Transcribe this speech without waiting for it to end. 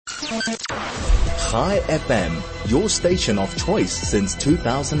High FM, your station of choice since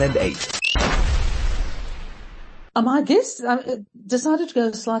 2008. My guest decided to go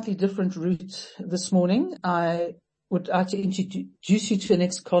a slightly different route this morning. I would like to introduce you to an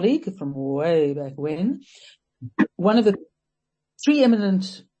ex-colleague from way back when, one of the three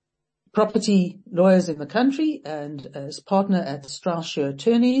eminent property lawyers in the country and as partner at Scher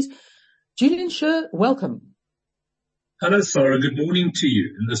Attorneys. Julian Scher, welcome. Hello, Sarah. Good morning to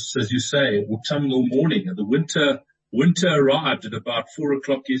you. And this, as you say, autumnal morning, and the winter arrived at about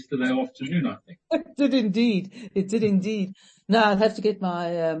 4:00 yesterday afternoon, I think. It did indeed. Now I'll have to get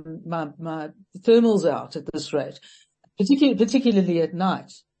my my thermals out at this rate, particularly at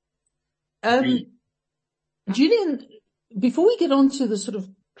night. Julian, before we get on to the sort of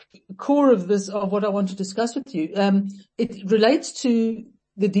core of what I want to discuss with you, it relates to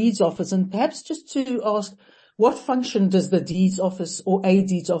the deeds office, and perhaps just to ask, what function does the deeds office or a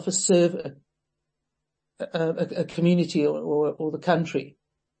deeds office serve a community or the country?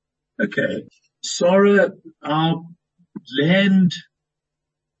 Okay. Sarah, our land,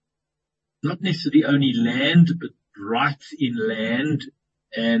 not necessarily only land, but rights in land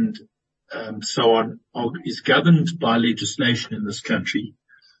and so on, is governed by legislation in this country.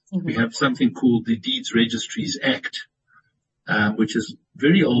 Mm-hmm. We have something called the Deeds Registries Act, which is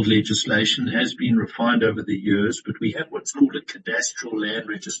very old legislation, has been refined over the years, but we have what's called a cadastral land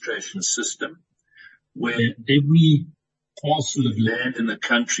registration system, where every parcel of land in the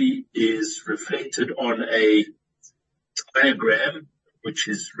country is reflected on a diagram, which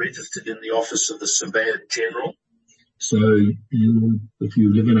is registered in the Office of the Surveyor General. So if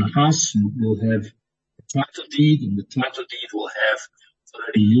you live in a house, you'll have a title deed, and the title deed will have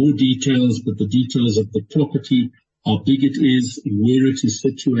not only your details, but the details of the property, how big it is, where it is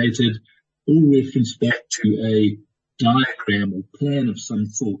situated, all reference back to a diagram or plan of some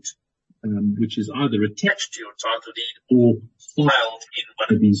sort, which is either attached to your title deed or filed in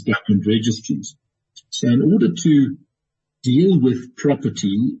one of these government registries. So in order to deal with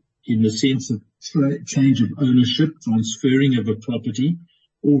property in the sense of change of ownership, transferring of a property,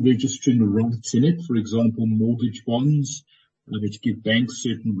 or registering rights in it, for example, mortgage bonds, which give banks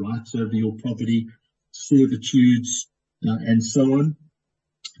certain rights over your property, servitudes, and so on.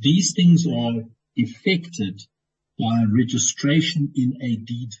 These things are effected by registration in a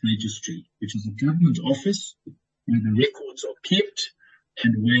deeds registry, which is a government office where the records are kept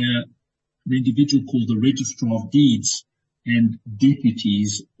and where the individual called the Registrar of Deeds and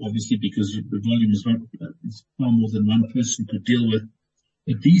deputies, obviously because the volume is far more than one person could deal with,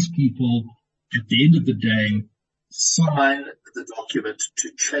 but these people at the end of the day sign the document to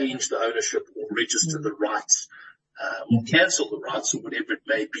change the ownership or register the rights, or cancel the rights, or whatever it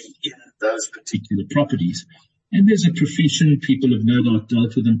may be in those particular properties. And there's a profession, people have no doubt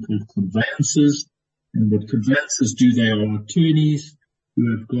dealt with them, called conveyancers. And what conveyancers do, they are attorneys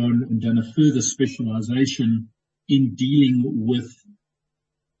who have gone and done a further specialization in dealing with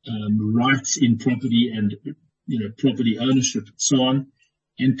rights in property and, property ownership and so on.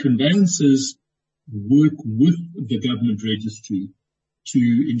 And conveyancers work with the government registry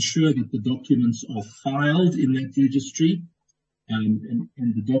to ensure that the documents are filed in that registry, and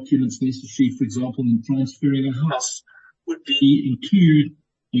the documents necessary, for example, in transferring a house would include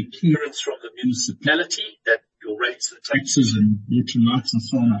a clearance from the municipality that your rates and taxes and water rights and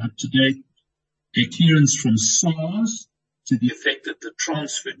so on are up to date, a clearance from SARS to the effect that the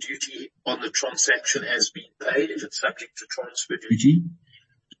transfer duty on the transaction has been paid if it's subject to transfer duty.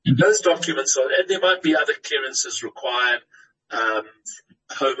 And those documents and there might be other clearances required,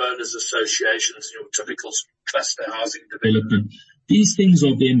 homeowners associations, your typical cluster housing development. These things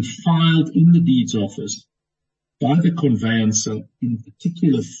are then filed in the deeds office by the conveyancer in a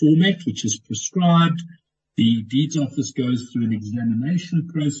particular format which is prescribed. The deeds office goes through an examination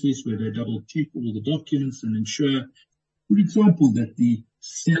process where they double check all the documents and ensure, for example, that the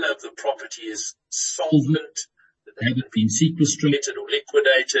seller of the property is solvent, that they haven't been sequestrated or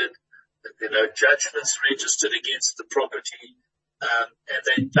liquidated, that there are no judgments registered against the property, and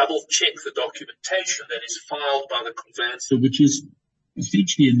they double check the documentation that is filed by the conveyancer, which is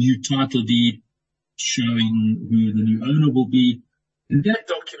essentially a new title deed showing who the new owner will be. And that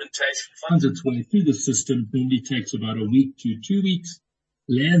documentation finds its way through the system, normally takes about a week to 2 weeks,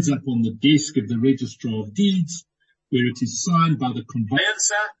 lands up on the desk of the Registrar of Deeds, where it is signed by the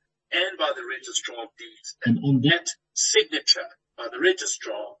conveyancer and by the Registrar of Deeds. And on that signature by the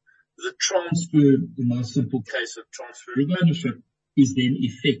registrar, the transfer, in my simple case of transfer of ownership, is then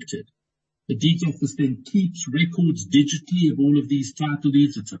effected. The deeds office then keeps records digitally of all of these title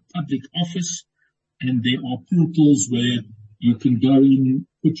deeds. It's a public office, and there are portals where you can go in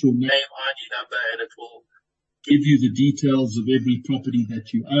put your name, ID number, and it will give you the details of every property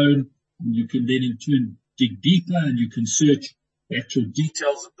that you own. And you can then in turn dig deeper and you can search the actual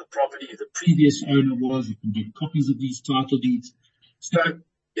details of the property the previous owner was. You can get copies of these title deeds. So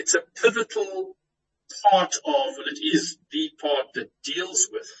it's a pivotal part of, and it is the part that deals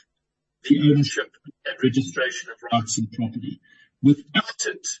with the ownership and registration of rights in property. Without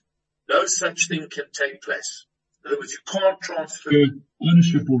it, no such thing can take place. In other words, you can't transfer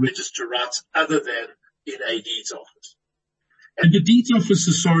ownership or register rights other than in a deeds office. And the deeds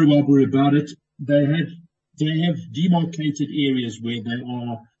officers, sorry, while we're about it, they have demarcated areas where they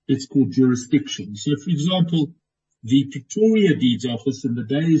are, it's called jurisdictions. So, for example, the Pretoria deeds office in the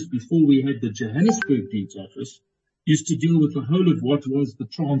days before we had the Johannesburg deeds office used to deal with the whole of what was the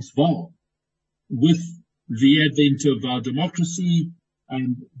Transvaal. With the advent of our democracy,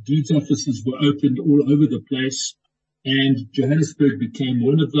 deeds offices were opened all over the place, and Johannesburg became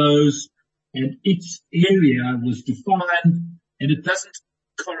one of those, and its area was defined, and it doesn't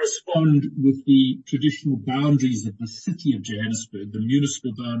correspond with the traditional boundaries of the city of Johannesburg, the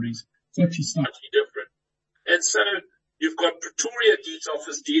municipal boundaries. It's actually slightly different. And so you've got Pretoria deeds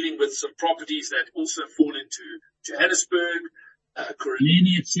office dealing with some properties that also fall into Johannesburg,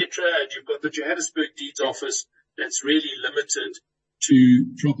 Coroleni, etc. And you've got the Johannesburg deeds office that's really limited to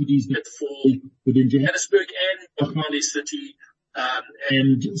properties that fall within Johannesburg and Mali City,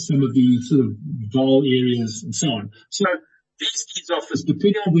 and some of the sort of Vaal areas and so on. So these deeds office,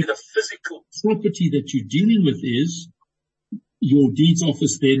 depending on where the physical property that you're dealing with is, your deeds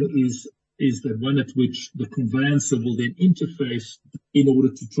office then is the one at which the conveyancer will then interface in order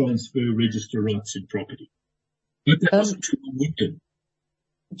to transfer register rights in property. But that wasn't too long-winded.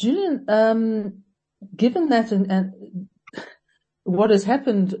 Julian, given that and what has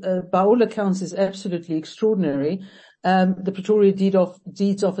happened, by all accounts, is absolutely extraordinary. The Pretoria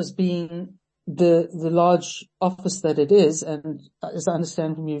deeds office being the large office that it is, and as I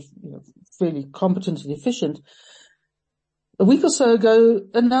understand from you, fairly competent and efficient, a week or so ago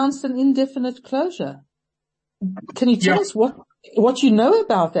announced an indefinite closure. Can you tell us what you know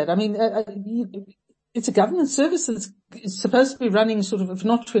about that? I mean, it's a government service that's supposed to be running sort of, if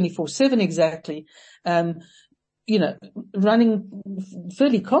not 24/7 exactly, running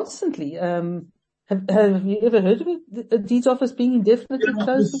fairly constantly. Have you ever heard of a deeds office being indefinitely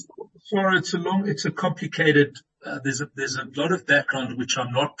closed? Sorry, it's a complicated, there's a lot of background which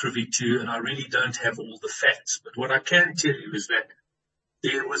I'm not privy to, and I really don't have all the facts. But what I can tell you is that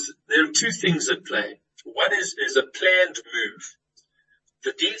there are two things at play. One is there's a planned move.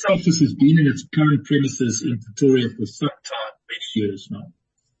 The deeds office has been in its current premises in Pretoria for some time, many years now.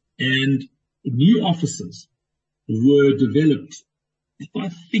 And new offices were developed. I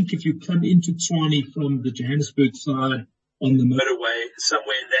think if you come into Tshwane from the Johannesburg side on the motorway,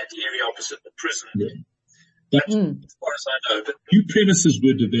 somewhere in that area opposite the prison there. But as far as I know, but new premises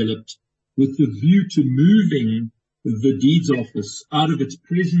were developed with the view to moving the deeds office out of its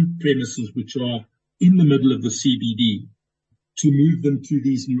present premises, which are in the middle of the CBD, to move them to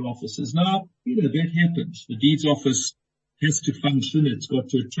these new offices. Now, that happens. The deeds office has to function. It's got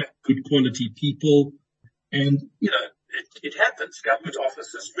to attract good quality people. And, it happens. Government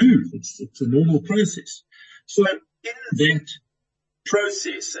offices move. It's a normal process. So in that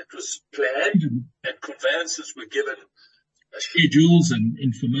process, it was planned and conveyances were given schedules and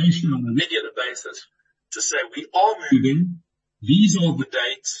information on a regular basis to say, we are moving. These are the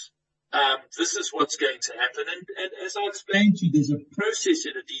dates. This is what's going to happen. And as I explained to you, there's a process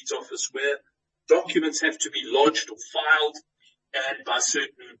in a deeds office where documents have to be lodged or filed, and by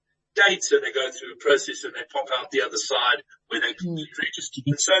certain dates, and they go through a process and they pop out the other side where they can be registered.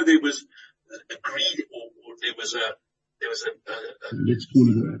 And so there was agreed, or there was a let's call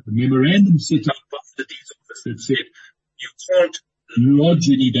it a memorandum set up by the deeds office that said, you can't lodge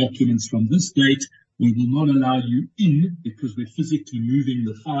any documents from this date. We will not allow you in because we're physically moving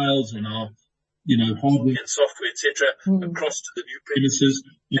the files and our, hardware and software, etc., across to the new premises,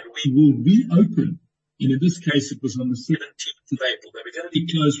 and we will reopen. And in this case, it was on the 17th of April. They were going to be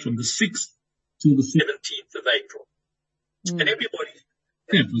closed from the 6th till the 17th of April. And everybody,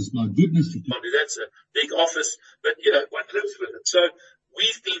 that was, my goodness, that's a big office, but, one lives with it. So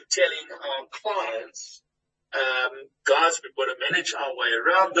we've been telling our clients, guys, we've got to manage our way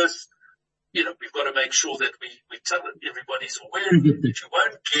around this. We've got to make sure that we tell everybody's aware of it, that you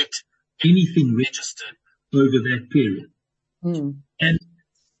won't get anything registered over that period. And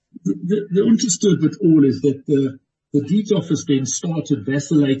the interesting of it all is that the deeds office then started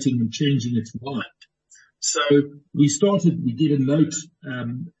vacillating and changing its mind. So we get a note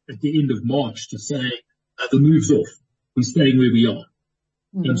at the end of March to say, the move's off. We're staying where we are.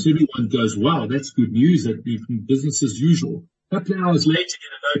 And so everyone goes, wow, that's good news. That business as usual. A couple of hours later, get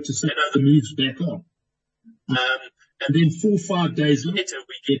a note to say, no, the move's back on. And then 4 or 5 days later,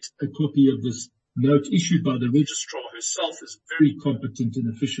 we get a copy of this note issued by the registrar herself, as a very competent and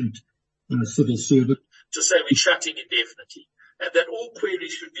efficient civil servant, to say we're shutting indefinitely, and that all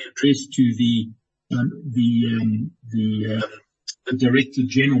queries should be addressed to the Director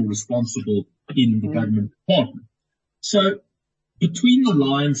General responsible in the government department. So between the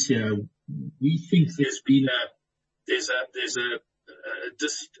lines here, we think there's been a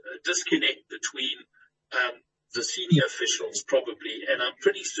disconnect between the senior officials probably, and I'm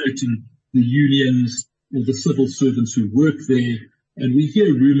pretty certain the unions or the civil servants who work there. And we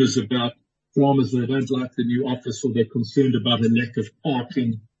hear rumors about farmers that don't like the new office, or they're concerned about a lack of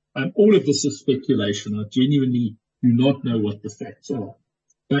parking. All of this is speculation. I genuinely do not know what the facts are.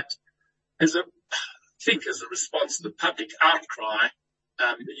 But as a response to the public outcry,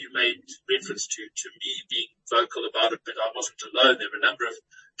 you made reference to me being vocal about it, but I wasn't alone. There were a number of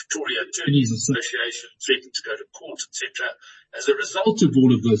Pretoria Attorneys Association threatened to go to court, etc. As a result of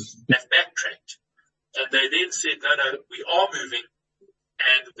all of this, they've backtracked. And they then said, no, we are moving,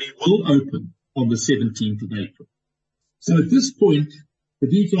 and we will open on the 17th of April. So at this point, the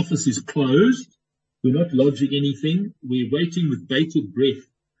deeds office is closed. We're not lodging anything. We're waiting with bated breath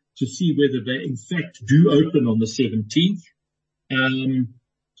to see whether they in fact do open on the 17th.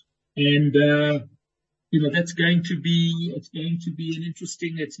 That's going to be an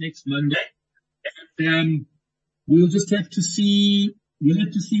interesting, it's next Monday. And, we'll just have to see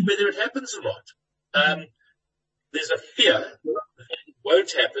whether it happens or not. There's a fear that it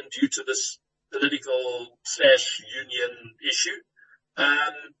won't happen due to this political/union issue.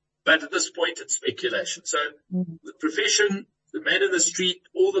 But at this point, it's speculation. So the profession, the man in the street,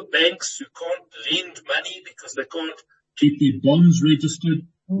 all the banks who can't lend money because they can't keep their bonds registered,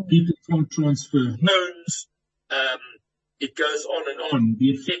 people can't transfer loans. It goes on and on.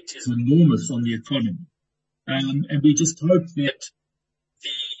 The effect is enormous on the economy. And we just hope that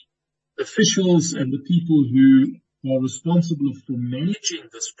the officials and the people who are responsible for managing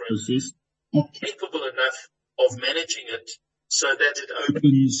this process are capable enough of managing it so that it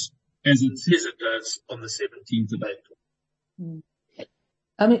opens as it says it does on the 17th of April.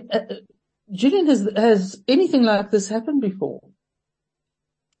 I mean, Julian, has anything like this happened before?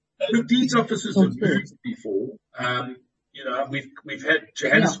 The deeds officers have moved before. We've had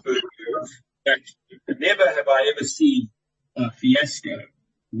Johannesburg move, but never have I ever seen a fiasco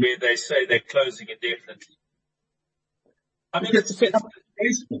where they say they're closing indefinitely. I mean, it's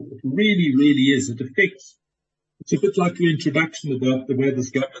graceful. It really, really is. It affects. It's a bit like your introduction about the way this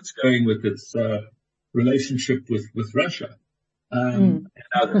government's going with its relationship with Russia and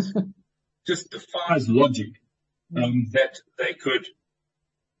others. Just defies logic that they could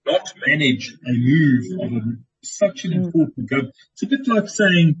not manage a move of such an important government. It's a bit like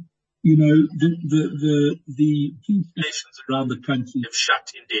saying, the police stations around the country have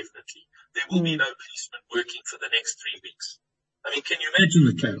shut indefinitely. There will be no policemen working for the next 3 weeks. I mean, can you imagine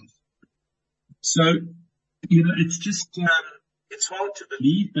the chaos? So, it's just, it's hard to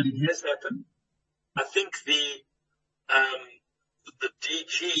believe, but it has happened. I think the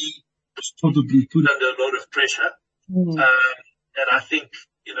DG was probably put under a lot of pressure. And I think,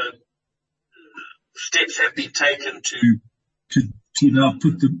 steps have been taken to now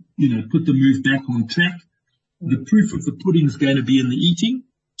put the move back on track. The proof of the pudding is going to be in the eating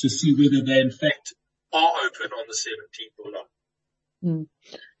to see whether they in fact are open on the 17th or not.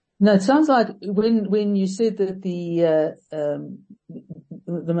 No, it sounds like when you said that the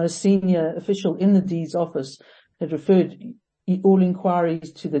most senior official in the deeds office had referred all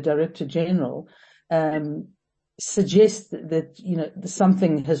inquiries to the Director General, suggests that,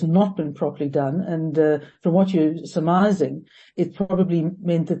 something has not been properly done. And, from what you're surmising, it probably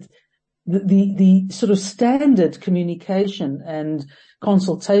meant that the sort of standard communication and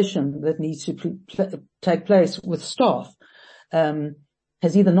consultation that needs to take place with staff,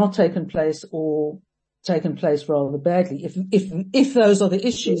 has either not taken place or taken place rather badly. If those are the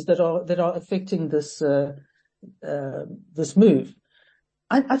issues that are affecting this move.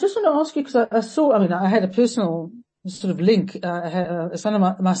 I just want to ask you, because I had a personal sort of link. One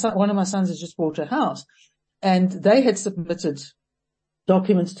of my sons has just bought a house, and they had submitted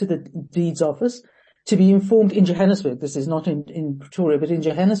documents to the deeds office to be informed in Johannesburg. This is not in Pretoria, but in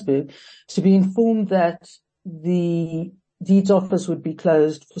Johannesburg, to be informed that the deeds office would be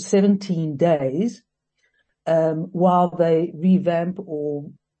closed for 17 days, while they revamp or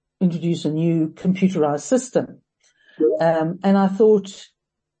introduce a new computerized system. And I thought,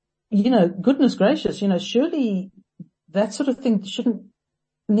 goodness gracious, surely that sort of thing shouldn't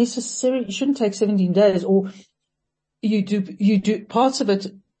necessarily, it shouldn't take 17 days, or you do parts of it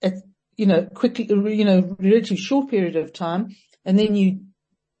at, quickly, relatively short period of time, and then you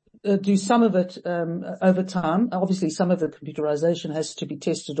do some of it over time. Obviously, some of the computerization has to be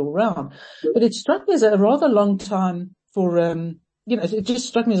tested all round. But it struck me as a rather long time for, it just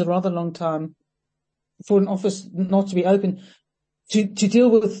struck me as a rather long time for an office not to be open to deal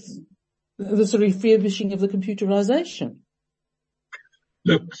with the sort of refurbishing of the computerization.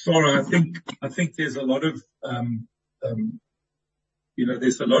 Look, Sarah, I think there's a lot of,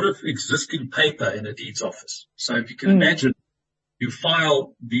 there's a lot of existing paper in a deeds office. So if you can imagine, you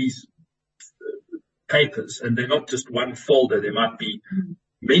file these papers, and they're not just one folder. There might be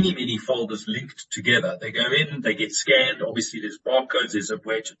many, many folders linked together. They go in, they get scanned. Obviously, there's barcodes. There's a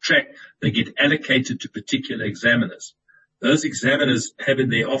way to track. They get allocated to particular examiners. Those examiners have in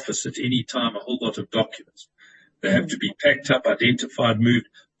their office at any time a whole lot of documents. They have to be packed up, identified, moved.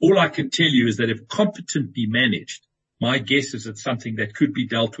 All I can tell you is that if competently managed, my guess is it's something that could be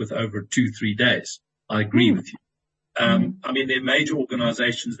dealt with over 2-3 days. I agree with you. I mean, there are major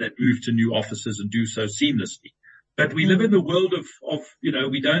organizations that move to new offices and do so seamlessly. But we live in the world of,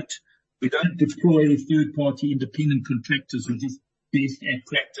 we don't deploy third-party independent contractors who are just best at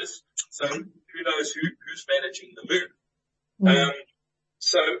practice. So who knows who's managing the move?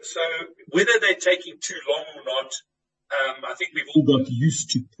 So whether they're taking too long or not, I think we've all got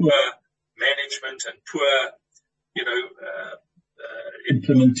used to poor management and poor,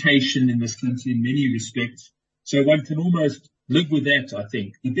 implementation in this country in many respects. So one can almost live with that, I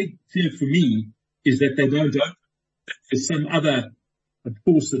think. The big fear for me is that they don't open. There's some other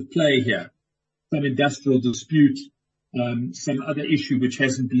force at play here, some industrial dispute, some other issue which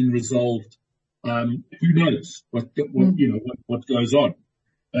hasn't been resolved. Who knows what goes on?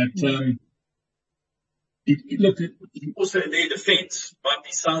 But, look, also in their defense,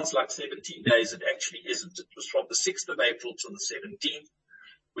 sounds like 17 days. It actually isn't. It was from the 6th of April till the 17th,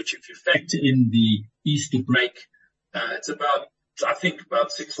 which if you factor in the Easter break, it's about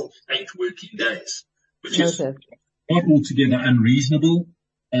 6 or 8 working days, which is not altogether unreasonable.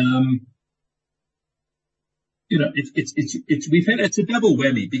 It's a double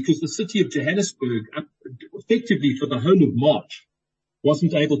whammy because the city of Johannesburg, effectively for the whole of March,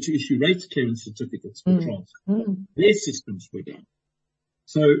 wasn't able to issue rates clearance certificates for transfer. Their systems were down.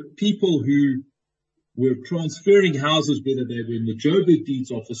 So people who were transferring houses, whether they were in the Joburg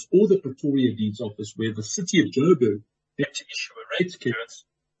deeds office or the Pretoria deeds office, where the city of Joburg had to issue a rates clearance,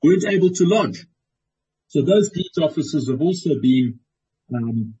 weren't able to lodge. So those deeds offices have also been,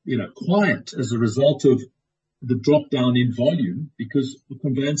 quiet as a result of the drop down in volume because the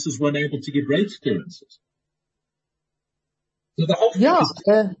conveyancers weren't able to get rates clearances. So the whole thing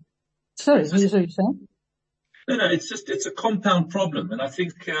sorry, what are you saying? No, it's a compound problem. And I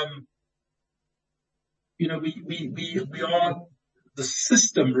think, the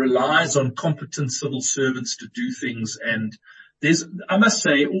system relies on competent civil servants to do things. And there's, I must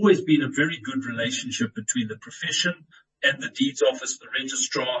say, always been a very good relationship between the profession and the deeds office, the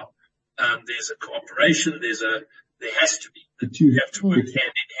registrar. There's a cooperation. There has to be. The two have to work hand in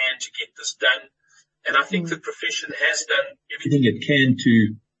hand to get this done. And I think the profession has done everything it can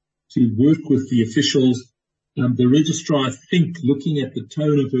to work with the officials. The registrar, I think, looking at the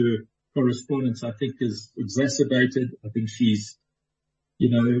tone of her correspondence, I think is exacerbated. I think she's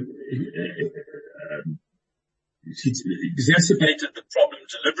exacerbated the problem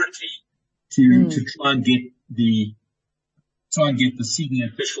deliberately to try and get the senior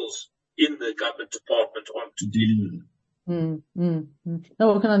officials in the government department onto dealing with it. No,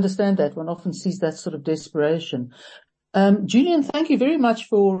 one can understand that. One often sees that sort of desperation. Julian, thank you very much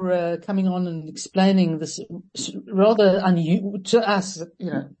for coming on and explaining this rather to us,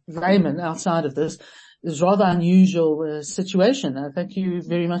 laymen outside of this rather unusual situation. Thank you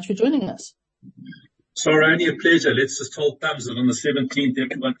very much for joining us. Sorry, only a pleasure. Let's just hold thumbs that on the 17th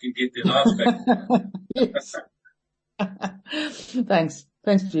everyone can get their lives back. Yes.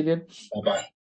 Thanks, Julian. Bye-bye.